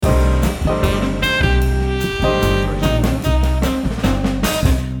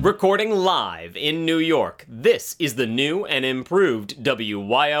Recording live in New York, this is the new and improved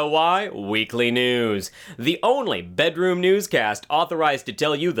WYOY Weekly News, the only bedroom newscast authorized to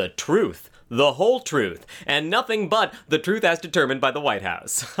tell you the truth, the whole truth, and nothing but the truth as determined by the White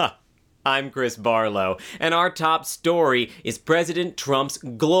House. I'm Chris Barlow, and our top story is President Trump's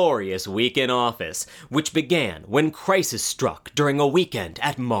glorious week in office, which began when crisis struck during a weekend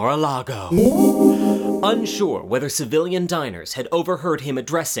at Mar-a-Lago. Unsure whether civilian diners had overheard him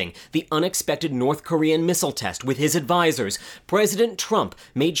addressing the unexpected North Korean missile test with his advisors, President Trump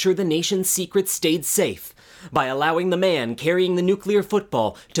made sure the nation's secrets stayed safe by allowing the man carrying the nuclear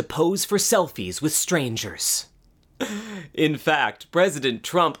football to pose for selfies with strangers. In fact, President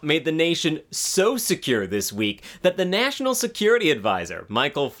Trump made the nation so secure this week that the National Security Advisor,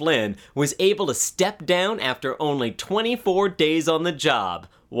 Michael Flynn, was able to step down after only 24 days on the job.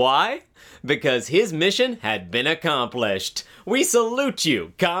 Why? Because his mission had been accomplished. We salute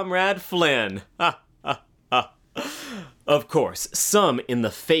you, Comrade Flynn. Of course, some in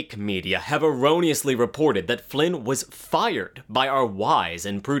the fake media have erroneously reported that Flynn was fired by our wise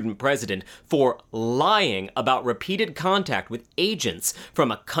and prudent president for lying about repeated contact with agents from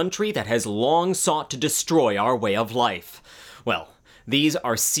a country that has long sought to destroy our way of life. Well, these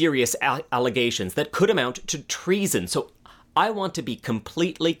are serious allegations that could amount to treason, so I want to be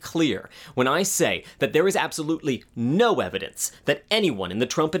completely clear when I say that there is absolutely no evidence that anyone in the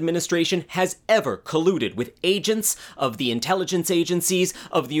Trump administration has ever colluded with agents of the intelligence agencies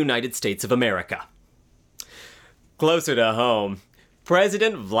of the United States of America. Closer to home,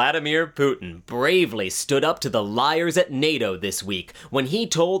 President Vladimir Putin bravely stood up to the liars at NATO this week when he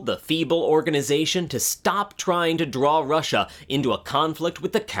told the feeble organization to stop trying to draw Russia into a conflict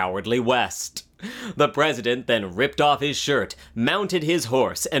with the cowardly West. The president then ripped off his shirt, mounted his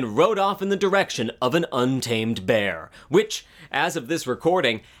horse, and rode off in the direction of an untamed bear, which, as of this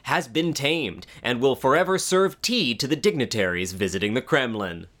recording, has been tamed and will forever serve tea to the dignitaries visiting the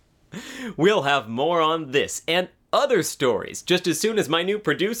Kremlin. We'll have more on this and other stories just as soon as my new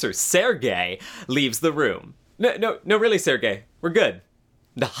producer, Sergey, leaves the room. No, really, Sergey, we're good.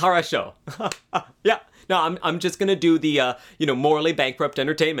 Хорошо. Yeah. No, I'm just gonna do the morally bankrupt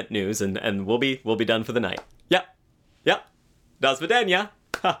entertainment news, and we'll be done for the night. Yeah. До свидания.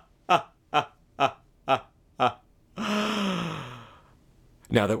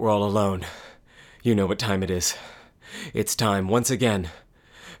 Now that we're all alone, you know what time it is. It's time once again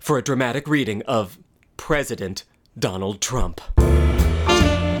for a dramatic reading of President Donald Trump.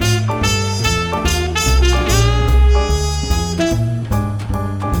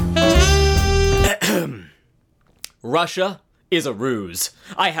 Russia is a ruse.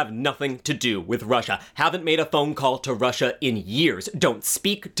 I have nothing to do with Russia. Haven't made a phone call to Russia in years. Don't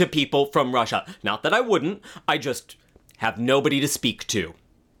speak to people from Russia. Not that I wouldn't. I just have nobody to speak to.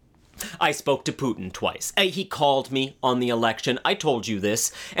 I spoke to Putin twice. He called me on the election. I told you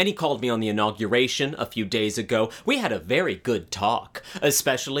this. And he called me on the inauguration a few days ago. We had a very good talk.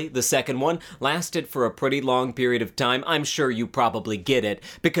 Especially the second one lasted for a pretty long period of time. I'm sure you probably get it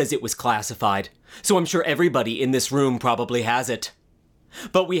because it was classified. So I'm sure everybody in this room probably has it.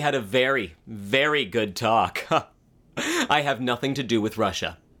 But we had a very, very good talk. I have nothing to do with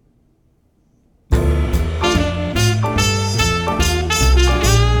Russia.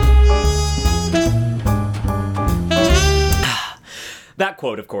 That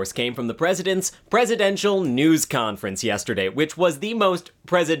quote, of course, came from the president's presidential news conference yesterday, which was the most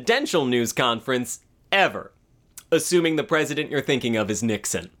presidential news conference ever. Assuming the president you're thinking of is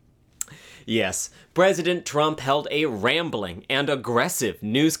Nixon. Yes, President Trump held a rambling and aggressive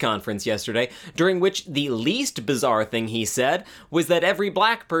news conference yesterday, during which the least bizarre thing he said was that every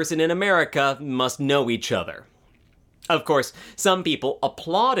black person in America must know each other. Of course, some people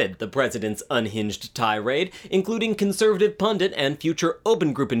applauded the president's unhinged tirade, including conservative pundit and future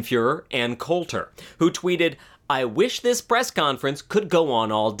Obergruppenführer Ann Coulter, who tweeted, "I wish this press conference could go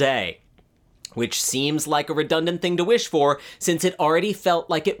on all day." Which seems like a redundant thing to wish for, since it already felt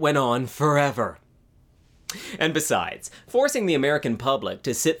like it went on forever. And besides, forcing the American public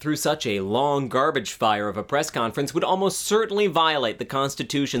to sit through such a long garbage fire of a press conference would almost certainly violate the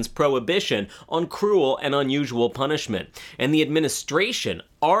Constitution's prohibition on cruel and unusual punishment. And the administration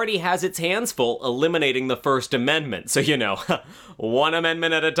already has its hands full eliminating the First Amendment. So, one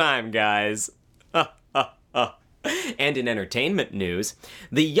amendment at a time, guys. And in entertainment news,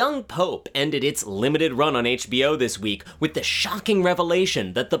 The Young Pope ended its limited run on HBO this week with the shocking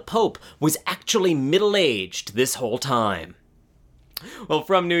revelation that the Pope was actually middle-aged this whole time. Well,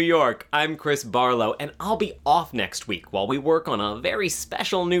 from New York, I'm Chris Barlow, and I'll be off next week while we work on a very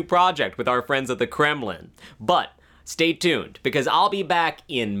special new project with our friends at the Kremlin. But stay tuned because I'll be back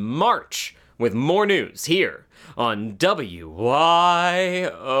in March with more news here on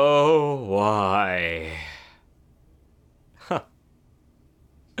WYOY. Huh.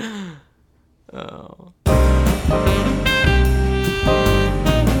 Oh.